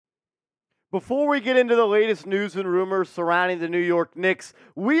Before we get into the latest news and rumors surrounding the New York Knicks,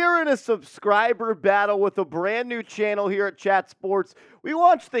 we are in a subscriber battle with a brand new channel here at Chat Sports. We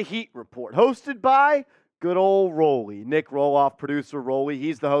launched the Heat Report, hosted by good old Rolly, Nick Roloff, producer Rolly.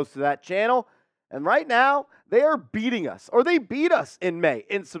 He's the host of that channel. And right now, they are beating us, or they beat us in May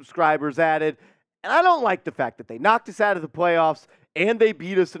in subscribers added. And I don't like the fact that they knocked us out of the playoffs and they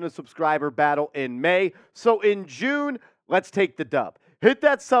beat us in a subscriber battle in May. So in June, let's take the dub. Hit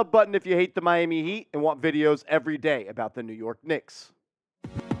that sub button if you hate the Miami Heat and want videos every day about the New York Knicks.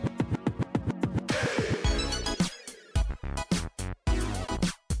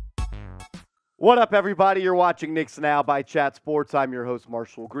 What up, everybody? You're watching Knicks Now by Chat Sports. I'm your host,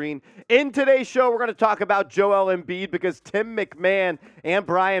 Marshall Green. In today's show, we're going to talk about Joel Embiid because Tim McMahon and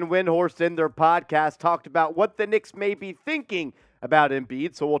Brian Windhorst in their podcast talked about what the Knicks may be thinking about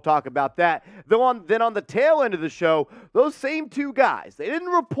Embiid, so we'll talk about that. Then on the tail end of the show, those same two guys, they didn't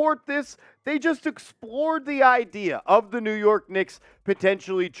report this, they just explored the idea of the New York Knicks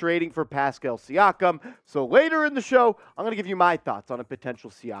potentially trading for Pascal Siakam. So later in the show, I'm going to give you my thoughts on a potential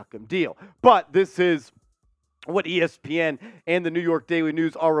Siakam deal. But this is what ESPN and the New York Daily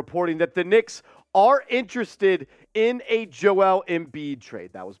News are reporting, that the Knicks are interested in a Joel Embiid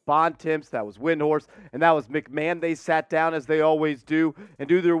trade. That was Bontemps, that was Windhorst, and that was McMahon. They sat down, as they always do, and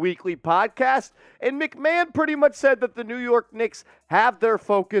do their weekly podcast. And McMahon pretty much said that the New York Knicks have their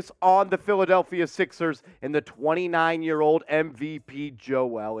focus on the Philadelphia Sixers and the 29-year-old MVP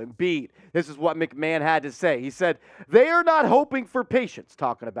Joel Embiid. This is what McMahon had to say. He said, they are not hoping for patience,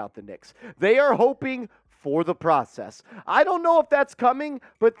 talking about the Knicks. They are hoping for the process. I don't know if that's coming,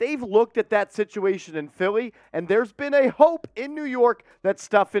 but they've looked at that situation in Philly, and there's been a hope in New York that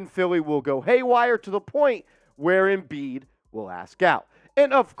stuff in Philly will go haywire to the point where Embiid will ask out.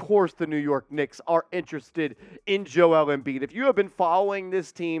 And of course, the New York Knicks are interested in Joel Embiid. If you have been following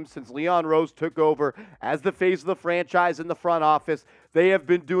this team since Leon Rose took over as the face of the franchise in the front office, they have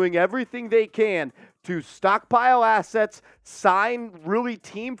been doing everything they can to stockpile assets, sign really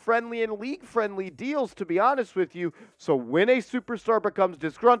team-friendly and league-friendly deals, to be honest with you. So when a superstar becomes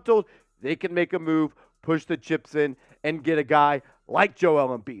disgruntled, they can make a move, push the chips in, and get a guy like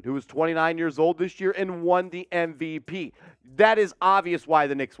Joel Embiid, who is 29 years old this year and won the MVP. That is obvious why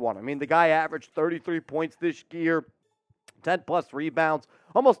the Knicks won. I mean, the guy averaged 33 points this year, 10-plus rebounds,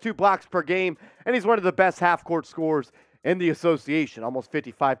 almost 2 blocks per game, and he's one of the best half-court scorers in the association, almost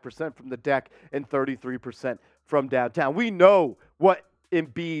 55% from the deck and 33% from downtown. We know what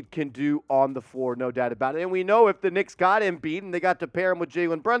Embiid can do on the floor, no doubt about it. And we know if the Knicks got Embiid and they got to pair him with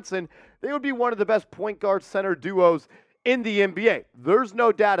Jalen Brunson, they would be one of the best point guard center duos in the NBA. There's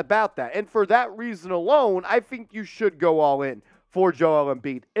no doubt about that. And for that reason alone, I think you should go all in for Joel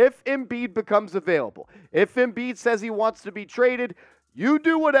Embiid. If Embiid becomes available, if Embiid says he wants to be traded, you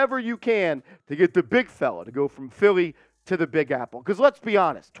do whatever you can to get the big fella to go from Philly to the Big Apple. Because let's be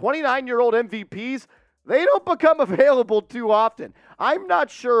honest, 29-year-old MVPs, they don't become available too often. I'm not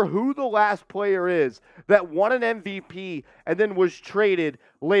sure who the last player is that won an MVP and then was traded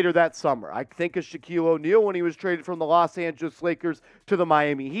later that summer. I think of Shaquille O'Neal when he was traded from the Los Angeles Lakers to the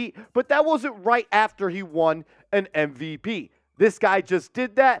Miami Heat, but that wasn't right after he won an MVP. This guy just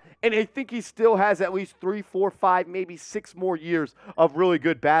did that, and I think he still has at least 3, 4, 5, maybe 6 more years of really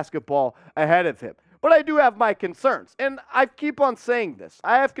good basketball ahead of him. But I do have my concerns, and I keep on saying this.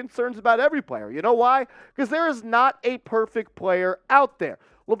 I have concerns about every player. You know why? Because there is not a perfect player out there.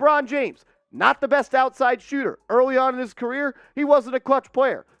 LeBron James, not the best outside shooter. Early on in his career, he wasn't a clutch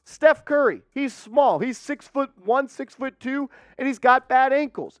player. Steph Curry, he's small. He's 6'1", 6'2", and he's got bad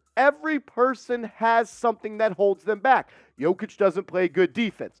ankles. Every person has something that holds them back. Jokic doesn't play good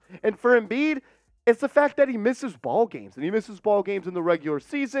defense. And for Embiid, it's the fact that he misses ball games, and he misses ball games in the regular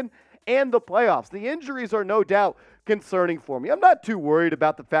season and the playoffs. The injuries are no doubt concerning for me. I'm not too worried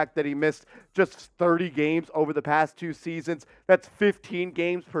about the fact that he missed just 30 games over the past 2 seasons. That's 15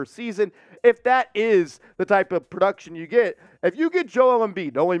 games per season. If that is the type of production you get, if you get Joel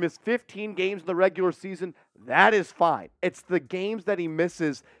Embiid only missed 15 games in the regular season, that is fine. It's the games that he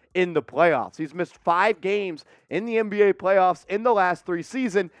misses in the playoffs. He's missed 5 games in the NBA playoffs in the last 3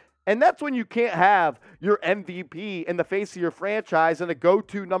 seasons. And that's when you can't have your MVP in the face of your franchise and a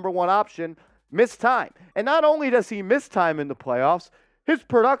go-to number 1 option miss time. And not only does he miss time in the playoffs, his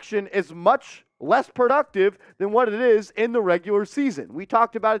production is much less productive than what it is in the regular season. We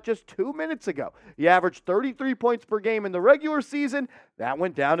talked about it just 2 minutes ago. He averaged 33 points per game in the regular season. That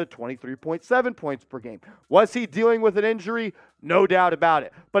went down to 23.7 points per game. Was he dealing with an injury? No doubt about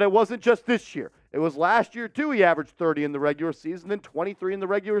it. But it wasn't just this year. It was last year, too. He averaged 30 in the regular season, then 23 in the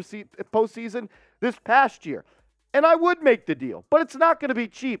regular postseason this past year. And I would make the deal, but it's not going to be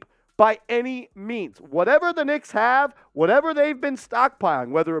cheap. by any means. Whatever the Knicks have, whatever they've been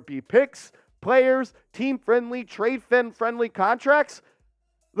stockpiling, whether it be picks, players, team-friendly, trade-friendly contracts,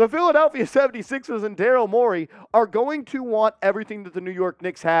 the Philadelphia 76ers and Daryl Morey are going to want everything that the New York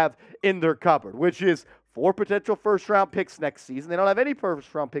Knicks have in their cupboard, which is 4 potential first-round picks next season. They don't have any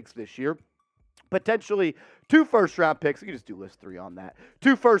first-round picks this year. Potentially 2 first-round picks. You can just do list 3 on that.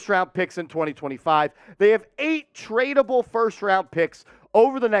 2 first-round picks in 2025. They have 8 tradable first-round picks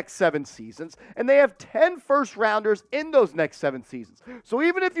over the next 7 seasons, and they have 10 first-rounders in those next 7 seasons. So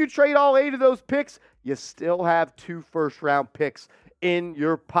even if you trade all 8 of those picks, you still have 2 first-round picks in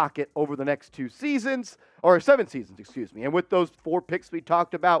your pocket over the next 2 seasons, or 7 seasons, excuse me. And with those 4 picks we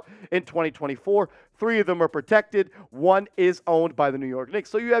talked about in 2024, 3 of them are protected. 1 is owned by the New York Knicks.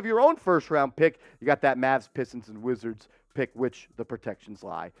 So you have your own first-round pick. You got that Mavs, Pistons, and Wizards pick, which the protections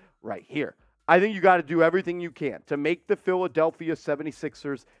lie right here. I think you got to do everything you can to make the Philadelphia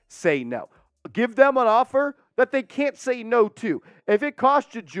 76ers say no. Give them an offer that they can't say no to. If it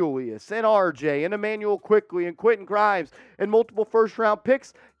costs you Julius and RJ and Emmanuel Quickley and Quentin Grimes and multiple first-round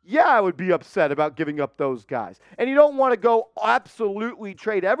picks, yeah, I would be upset about giving up those guys. And you don't want to go absolutely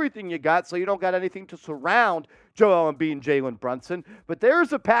trade everything you got so you don't got anything to surround Joel Embiid and Jalen Brunson. But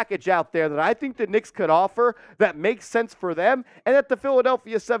there's a package out there that I think the Knicks could offer that makes sense for them and that the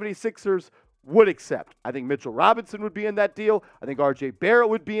Philadelphia 76ers would accept. I think Mitchell Robinson would be in that deal. I think RJ Barrett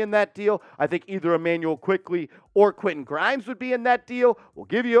would be in that deal. I think either Emmanuel Quickley or Quentin Grimes would be in that deal. We'll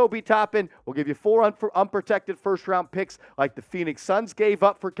give you Obi Toppin. We'll give you 4 unprotected first-round picks like the Phoenix Suns gave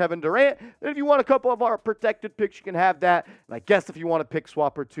up for Kevin Durant. And if you want a couple of our protected picks, you can have that. And I guess if you want a pick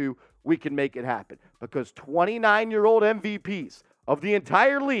swap or 2, we can make it happen. Because 29-year-old MVPs of the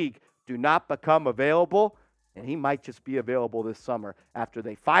entire league do not become available. And he might just be available this summer after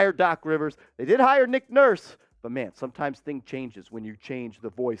they fired Doc Rivers. They did hire Nick Nurse, but man, sometimes things changes when you change the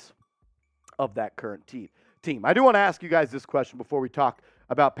voice of that current team. I do want to ask you guys this question before we talk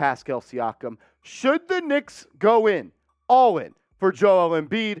about Pascal Siakam. Should the Knicks go all in for Joel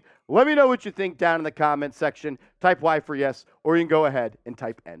Embiid? Let me know what you think down in the comment section. Type Y for yes, or you can go ahead and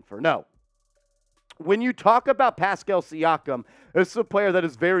type N for no. When you talk about Pascal Siakam, this is a player that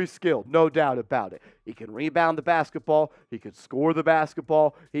is very skilled, no doubt about it. He can rebound the basketball. He can score the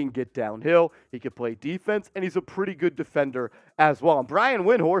basketball. He can get downhill. He can play defense, and he's a pretty good defender as well. And Brian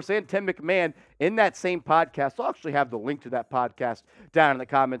Windhorst and Tim McMahon in that same podcast, I'll actually have the link to that podcast down in the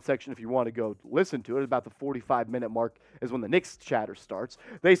comment section if you want to go listen to it. About the 45-minute mark is when the Knicks chatter starts.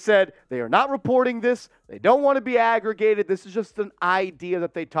 They said they are not reporting this. They don't want to be aggregated. This is just an idea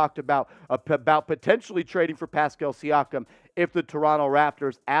that they talked about potentially trading for Pascal Siakam if the Toronto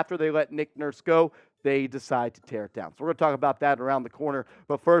Raptors, after they let Nick Nurse go, they decide to tear it down. So we're going to talk about that around the corner.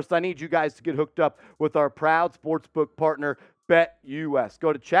 But first, I need you guys to get hooked up with our proud sportsbook partner, BetUS.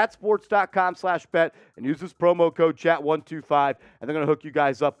 Go to chatsports.com/bet and use this promo code chat125, and they're going to hook you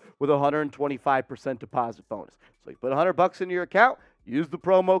guys up with a 125% deposit bonus. So you put $100 into your account, use the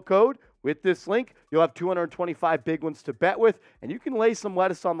promo code. With this link, you'll have 225 big ones to bet with, and you can lay some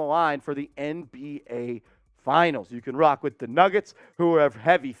lettuce on the line for the NBA Finals. You can rock with the Nuggets, who are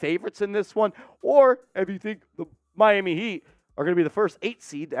heavy favorites in this one, or if you think the Miami Heat are going to be the first 8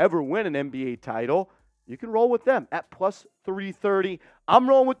 seed to ever win an NBA title, you can roll with them at plus 330. I'm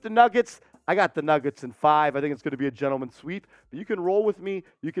rolling with the Nuggets. I got the Nuggets in 5. I think it's going to be a gentleman's sweep. But you can roll with me.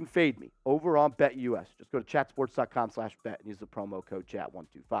 You can fade me over on BetUS. Just go to chatsports.com/bet and use the promo code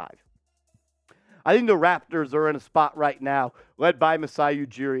chat125. I think the Raptors are in a spot right now, led by Masai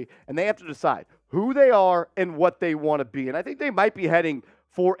Ujiri, and they have to decide who they are and what they want to be. And I think they might be heading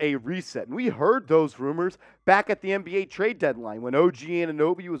for a reset. And we heard those rumors back at the NBA trade deadline when OG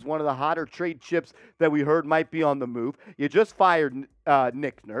Anunoby was one of the hotter trade chips that we heard might be on the move. You just fired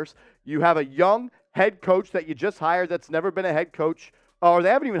Nick Nurse. You have a young head coach that you just hired that's never been a head coach. Or they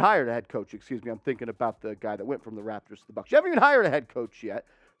haven't even hired a head coach, excuse me. I'm thinking about the guy that went from the Raptors to the Bucks. You haven't even hired a head coach yet.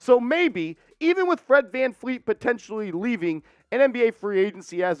 So maybe, even with Fred VanVleet potentially leaving an NBA free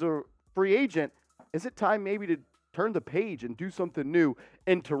agency as a free agent, is it time maybe to turn the page and do something new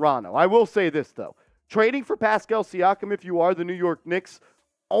in Toronto? I will say this, though. Trading for Pascal Siakam, if you are the New York Knicks,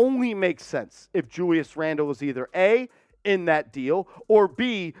 only makes sense if Julius Randle is either A, in that deal, or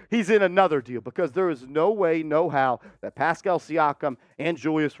B, he's in another deal, because there is no way, no how that Pascal Siakam and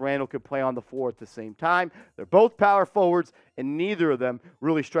Julius Randle can play on the floor at the same time. They're both power forwards, and neither of them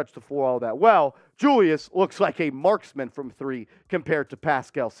really stretch the floor all that well. Julius looks like a marksman from 3 compared to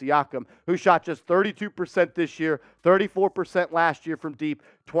Pascal Siakam, who shot just 32% this year, 34% last year from deep,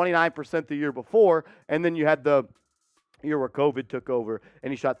 29% the year before, and then you had the year where COVID took over,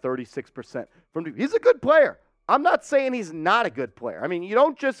 and he shot 36% from deep. He's a good player. I'm not saying he's not a good player. I mean, you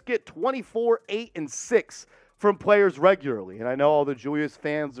don't just get 24, 8, and 6 from players regularly. And I know all the Julius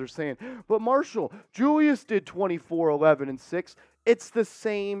fans are saying, but Marshall, Julius did 24, 11, and 6. It's the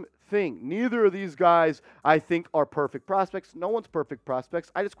same thing. Neither of these guys, I think, are perfect prospects. No one's perfect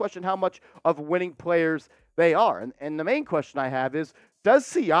prospects. I just question how much of winning players they are. And the main question I have is, does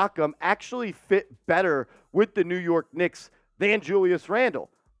Siakam actually fit better with the New York Knicks than Julius Randle?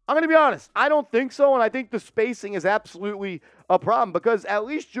 I'm going to be honest. I don't think so, and I think the spacing is absolutely a problem because at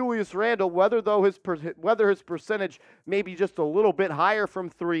least Julius Randle, whether his percentage may be just a little bit higher from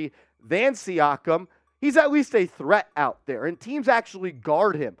three than Siakam, he's at least a threat out there, and teams actually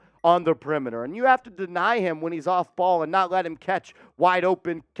guard him on the perimeter, and you have to deny him when he's off ball and not let him catch wide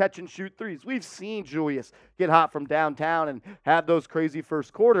open catch and shoot threes. We've seen Julius get hot from downtown and have those crazy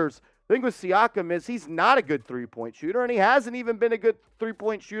first quarters. The thing with Siakam is he's not a good three-point shooter, and he hasn't even been a good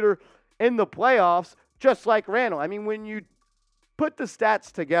three-point shooter in the playoffs, just like Randle. I mean, when you put the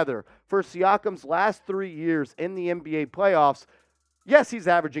stats together for Siakam's last 3 years in the NBA playoffs, yes, he's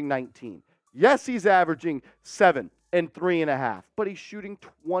averaging 19. Yes, he's averaging 7 and 3.5, but he's shooting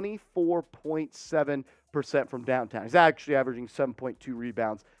 24.7% from downtown. He's actually averaging 7.2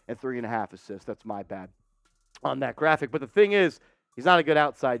 rebounds and 3.5 assists. That's my bad on that graphic. But the thing is, he's not a good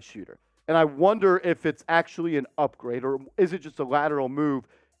outside shooter. And I wonder if it's actually an upgrade or is it just a lateral move?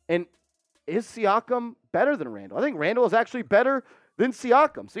 And is Siakam better than Randle? I think Randle is actually better than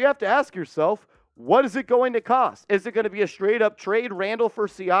Siakam. So you have to ask yourself, what is it going to cost? Is it going to be a straight-up trade Randle for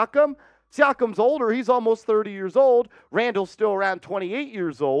Siakam? Siakam's older. He's almost 30 years old. Randle's still around 28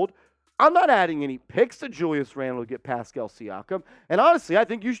 years old. I'm not adding any picks to Julius Randle to get Pascal Siakam. And honestly, I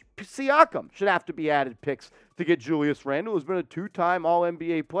think Siakam should have to be added picks to get Julius Randle, who's been a two-time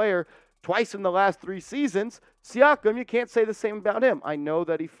All-NBA player twice in the last 3 seasons. Siakam, you can't say the same about him. I know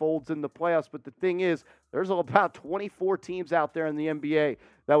that he folds in the playoffs, but the thing is, there's about 24 teams out there in the NBA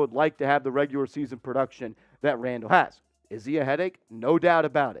that would like to have the regular season production that Randle has. Is he a headache? No doubt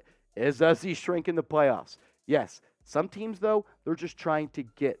about it. Does he shrink in the playoffs? Yes. Some teams, though, they're just trying to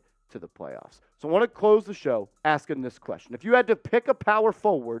get to the playoffs. So I want to close the show asking this question. If you had to pick a power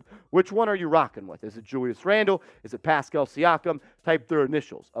forward, which one are you rocking with? Is it Julius Randle? Is it Pascal Siakam? Type their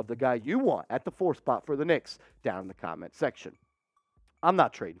initials of the guy you want at the 4 spot for the Knicks down in the comment section. I'm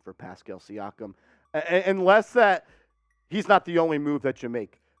not trading for Pascal Siakam unless that he's not the only move that you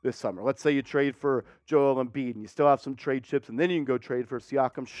make this summer. Let's say you trade for Joel Embiid and you still have some trade chips and then you can go trade for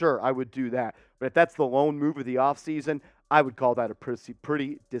Siakam. Sure, I would do that. But if that's the lone move of the offseason, I would call that a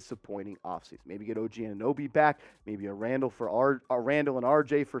pretty disappointing offseason. Maybe get OG and Anobi back. Maybe a Randle and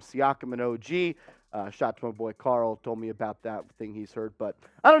RJ for Siakam and OG. Shout to my boy Carl. Told me about that thing he's heard. But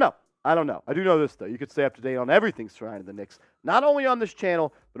I don't know. I do know this, though. You can stay up to date on everything surrounding the Knicks, not only on this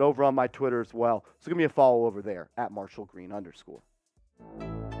channel, but over on my Twitter as well. So give me a follow over there at @MarshallGreen_.